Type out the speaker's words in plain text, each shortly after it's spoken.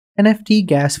NFT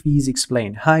gas fees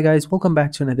explained. Hi guys, welcome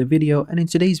back to another video, and in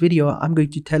today's video I'm going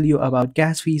to tell you about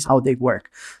gas fees, how they work.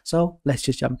 So let's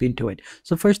just jump into it.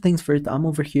 So first things first, I'm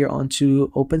over here onto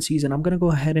OpenSea and I'm gonna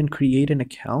go ahead and create an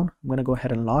account. I'm gonna go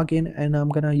ahead and log in and I'm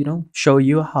gonna show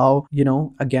you how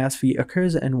a gas fee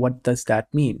occurs and what does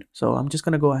that mean. So I'm just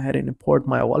gonna go ahead and import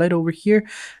my wallet over here,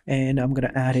 and I'm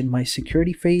gonna add in my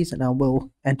security phase, and I will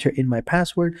enter in my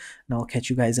password, and I'll catch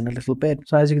you guys in a little bit.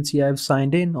 So as you can see, I've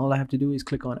signed in. All I have to do is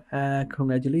click on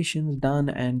congratulations, done,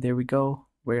 and there we go.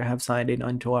 We have signed in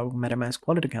onto our MetaMask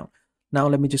wallet account. Now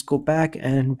let me just go back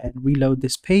and reload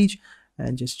this page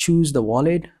and just choose the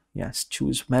wallet. Yes,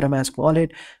 choose MetaMask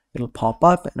wallet. It'll pop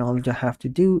up, and all I have to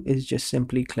do is just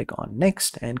simply click on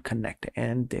next and connect,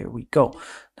 and there we go.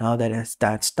 Now that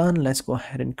that's done, let's go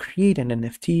ahead and create an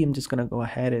NFT. I'm just gonna go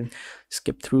ahead and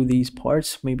skip through these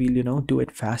parts, maybe do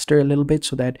it faster a little bit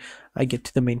so that I get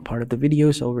to the main part of the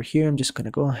video. So over here I'm just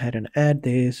gonna go ahead and add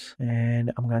this,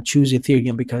 and I'm gonna choose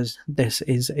Ethereum because this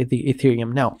is the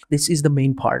Ethereum. Now this is the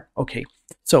main part. Okay,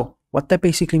 so what that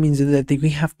basically means is that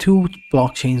we have two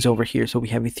blockchains over here. So we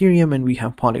have Ethereum and we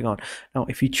have Polygon. Now,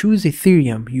 if you choose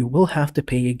Ethereum, you will have to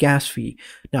pay a gas fee.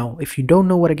 Now, if you don't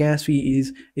know what a gas fee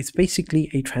is, it's basically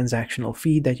a transactional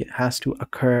fee that has to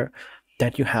occur,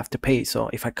 that you have to pay.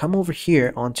 So if I come over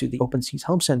here onto the OpenSea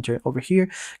Help Center, over here,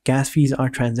 gas fees are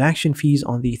transaction fees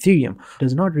on the Ethereum.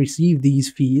 Does not receive these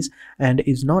fees and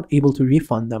is not able to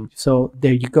refund them. So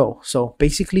there you go. So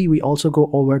basically we also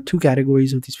go over two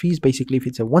categories of these fees, basically if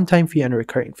it's a one-time fee and a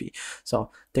recurring fee.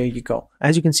 So there you go.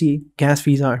 As you can see, gas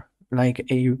fees are like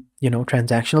a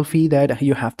transactional fee that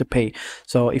you have to pay.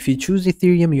 So if you choose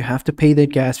Ethereum, you have to pay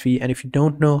that gas fee, and if you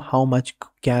don't know how much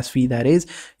gas fee that is,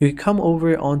 you come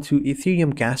over onto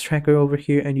Ethereum gas tracker over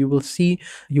here, and you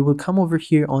will come over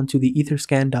here onto the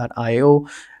etherscan.io,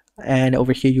 and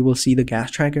over here you will see the gas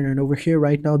tracker, and over here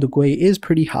right now the GUI is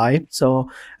pretty high. So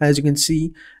as you can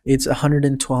see, it's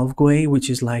 112 GUI, which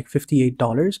is like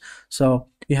 $58. So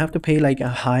you have to pay like a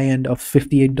high end of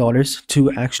 $58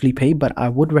 to actually pay, but I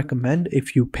would recommend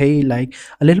if you pay like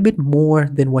a little bit more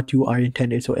than what you are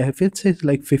intended. So if it says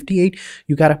like 58,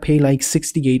 you gotta pay like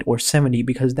 68 or 70,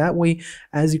 because that way,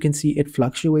 as you can see, it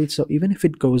fluctuates. So even if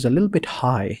it goes a little bit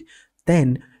high,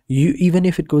 then even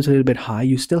if it goes a little bit high,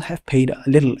 you still have paid a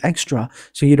little extra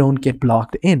so you don't get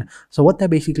blocked in. So what that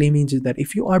basically means is that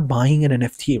if you are buying an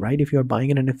NFT, right, if you're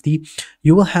buying an NFT,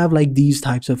 you will have like these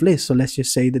types of lists. So let's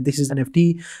just say that this is an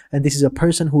NFT and this is a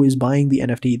person who is buying the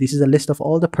NFT. This is a list of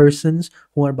all the persons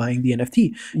who are buying the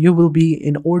NFT. You will be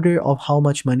in order of how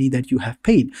much money that you have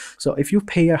paid. So if you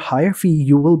pay a higher fee,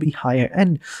 you will be higher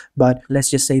end. But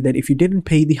let's just say that if you didn't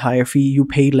pay the higher fee, you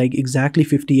paid like exactly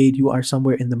 58, you are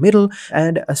somewhere in the middle,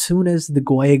 and as soon as the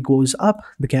GUI goes up,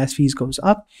 the gas fees goes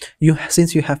up,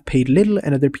 since you have paid little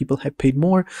and other people have paid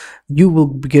more, you will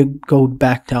go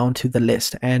back down to the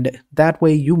list, and that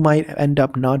way you might end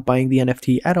up not buying the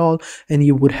NFT at all, and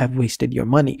you would have wasted your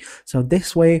money. So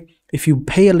this way, if you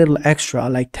pay a little extra,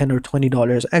 like $10 or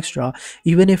 $20 extra,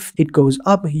 even if it goes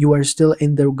up, you are still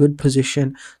in the good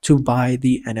position to buy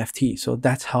the NFT. So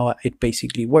that's how it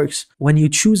basically works. When you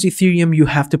choose Ethereum, you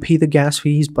have to pay the gas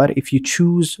fees, but if you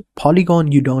choose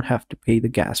Polygon, you don't have to pay the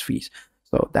gas fees.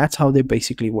 So that's how they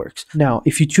basically works. Now,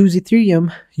 if you choose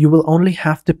Ethereum, you will only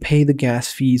have to pay the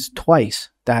gas fees twice.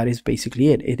 That is basically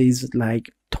it. It is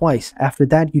like twice. After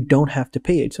that, you don't have to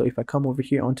pay it. So if I come over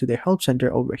here onto their help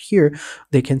center over here,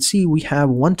 they can see we have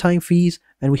one-time fees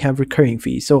and we have recurring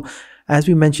fees. So as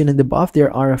we mentioned in the above,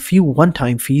 there are a few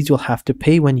one-time fees you'll have to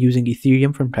pay when using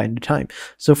Ethereum from time to time.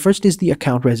 So first is the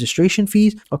account registration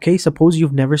fees. Okay, suppose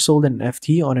you've never sold an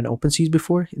NFT on an OpenSea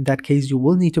before. In that case, you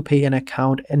will need to pay an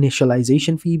account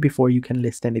initialization fee before you can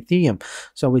list an Ethereum.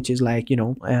 So which is like,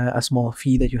 a small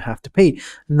fee that you have to pay.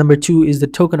 Number two is the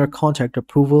token or contract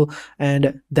approval,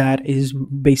 and that is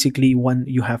basically one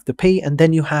you have to pay. And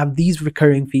then you have these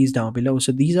recurring fees down below.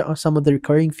 So these are some of the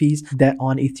recurring fees that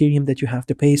on Ethereum that you have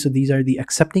to pay. So these are the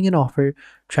accepting an offer,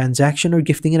 transaction or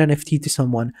gifting an NFT to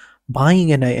someone,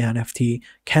 buying an NFT,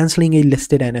 canceling a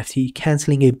listed NFT,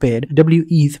 canceling a bid,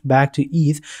 WETH back to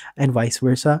ETH, and vice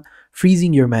versa,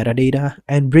 freezing your metadata,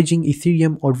 and bridging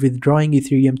Ethereum or withdrawing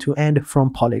Ethereum to and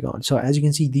from Polygon. So as you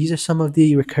can see, these are some of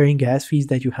the recurring gas fees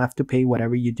that you have to pay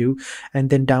whatever you do.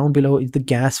 And then down below is the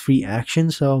gas free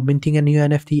action. So minting a new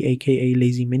NFT, aka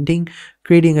lazy minting,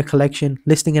 creating a collection,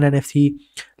 listing an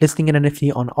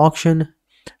NFT on auction,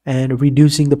 and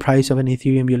reducing the price of an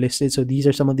Ethereum you listed. So these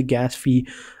are some of the gas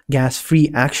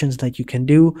free actions that you can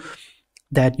do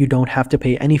that you don't have to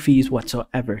pay any fees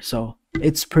whatsoever. So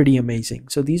It's pretty amazing.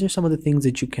 So these are some of the things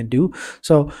that you can do.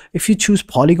 So if you choose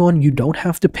Polygon, you don't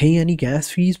have to pay any gas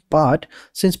fees, but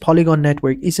since Polygon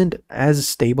network isn't as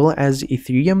stable as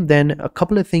Ethereum, then a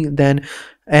couple of things then,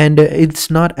 and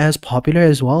it's not as popular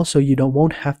as well, so you don't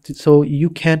won't have to, so you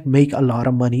can't make a lot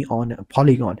of money on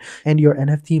Polygon, and your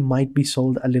NFT might be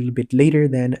sold a little bit later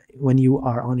than when you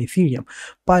are on Ethereum.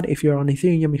 But if you're on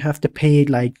Ethereum, you have to pay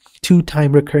like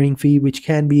 2-time recurring fee, which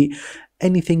can be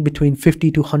anything between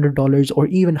 $50 to $100 or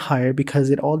even higher,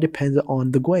 because it all depends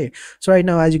on the GUI. So right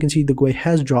now, as you can see, the GUI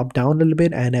has dropped down a little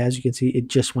bit, and as you can see, it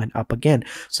just went up again.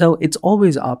 So it's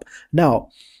always up. Now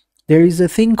there is a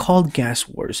thing called gas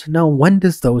wars. Now, when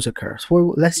does those occur?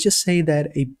 So let's just say that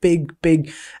a big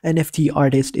NFT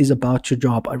artist is about to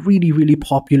drop a really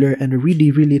popular and a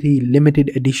really limited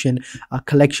edition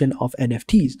collection of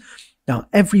NFTs. Now,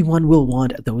 everyone will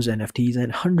want those NFTs,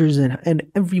 and hundreds, and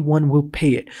everyone will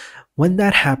pay it. When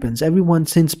that happens, everyone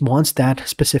since wants that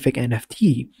specific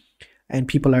NFT, and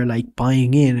people are like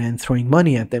buying in and throwing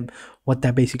money at them. What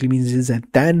that basically means is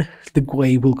that then the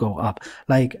GUI will go up.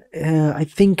 Like I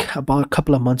think about a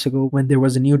couple of months ago, when there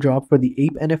was a new drop for the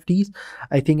ape NFTs,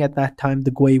 I think at that time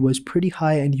the GUI was pretty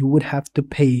high, and you would have to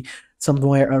pay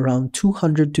somewhere around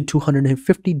 $200 to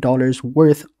 $250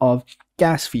 worth of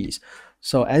gas fees.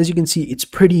 So as you can see, it's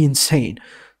pretty insane.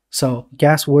 So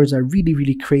gas wars are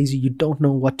really crazy. You don't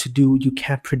know what to do. You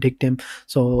can't predict them.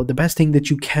 So the best thing that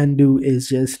you can do is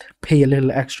just pay a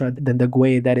little extra than the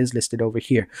GUI that is listed over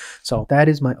here. So that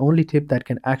is my only tip that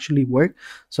can actually work.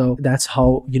 So that's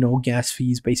how, you know, gas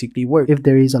fees basically work. If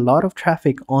there is a lot of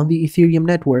traffic on the Ethereum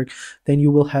network, then you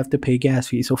will have to pay gas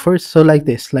fees. So first, so like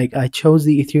this, like I chose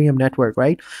the Ethereum network,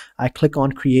 right? I click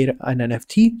on create an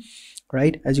NFT.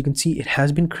 Right, as you can see, it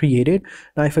has been created.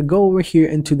 Now if I go over here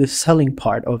into the selling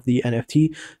part of the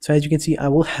NFT, so as you can see, I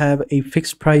will have a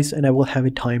fixed price and I will have a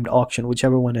timed auction,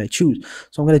 whichever one I choose.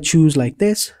 So I'm going to choose like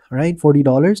this, right?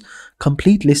 $40,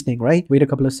 complete listing, right? Wait a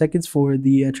couple of seconds for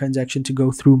the transaction to go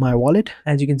through my wallet.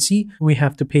 As you can see, we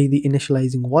have to pay the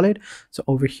initializing wallet. So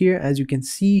over here, as you can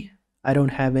see, I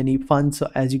don't have any funds.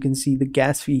 So as you can see, the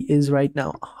gas fee is right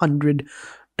now $100,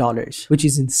 which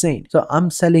is insane. So I'm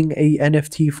selling a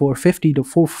NFT for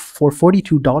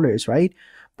 $42, right?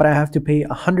 But I have to pay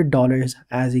 $100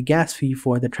 as a gas fee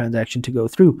for the transaction to go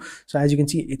through. So as you can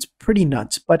see, it's pretty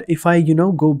nuts. But if I, you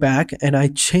know, go back and I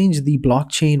change the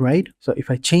blockchain, right? So if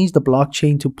I change the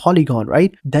blockchain to Polygon,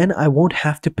 right, then I won't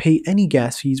have to pay any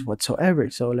gas fees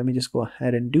whatsoever. So let me just go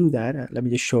ahead and do that. Let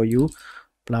me just show you.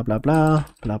 Blah blah blah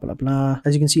blah blah blah.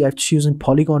 As you can see, I've chosen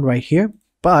Polygon right here,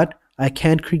 but I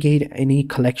can't create any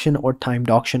collection or timed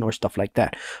auction or stuff like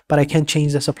that, but I can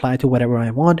change the supply to whatever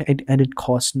I want, and it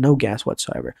costs no gas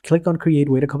whatsoever. Click on create,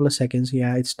 wait a couple of seconds.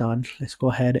 Yeah, it's done. Let's go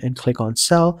ahead and click on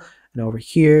sell, and over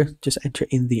here just enter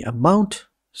in the amount.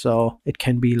 So it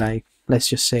can be like, let's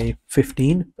just say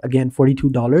 15, again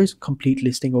 $42, complete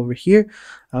listing over here.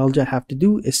 All I have to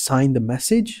do is sign the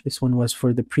message. This one was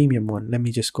for the premium one. Let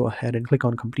me just go ahead and click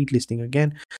on complete listing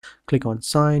again, click on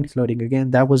sign. It's loading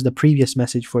again. That was the previous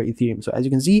message for Ethereum. So as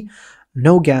you can see,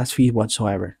 no gas fee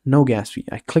whatsoever, no gas fee.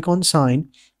 I click on sign,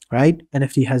 right?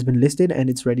 NFT has been listed and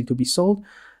it's ready to be sold.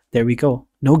 There we go,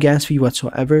 no gas fee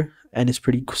whatsoever, and it's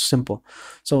pretty simple.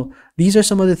 So these are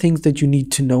some of the things that you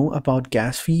need to know about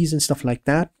gas fees and stuff like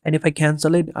that. And if I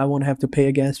cancel it, I won't have to pay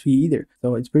a gas fee either.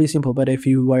 So it's pretty simple. But if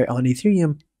you are on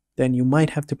Ethereum, then you might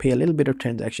have to pay a little bit of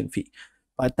transaction fee.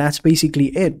 But that's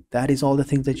basically it. That is all the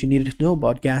things that you needed to know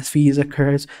about. Gas fees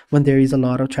occurs when there is a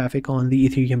lot of traffic on the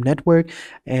Ethereum network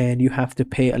and you have to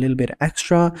pay a little bit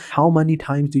extra. How many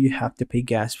times do you have to pay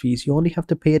gas fees? You only have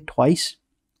to pay it twice.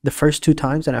 The first 2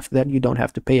 times, and after that you don't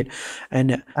have to pay it.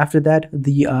 And after that,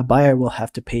 the buyer will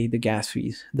have to pay the gas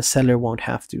fees. The seller won't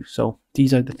have to. So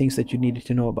these are the things that you needed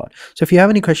to know about. So if you have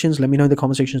any questions, let me know in the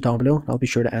comment sections down below. I'll be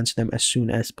sure to answer them as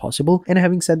soon as possible. And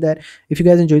having said that, if you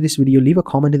guys enjoyed this video, leave a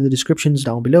comment in the descriptions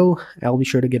down below. I'll be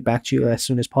sure to get back to you as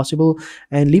soon as possible.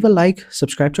 And leave a like,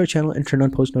 subscribe to our channel, and turn on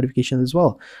post notifications as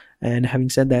well. And having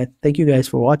said that, thank you guys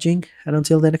for watching, and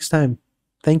until the next time,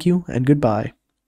 thank you and goodbye.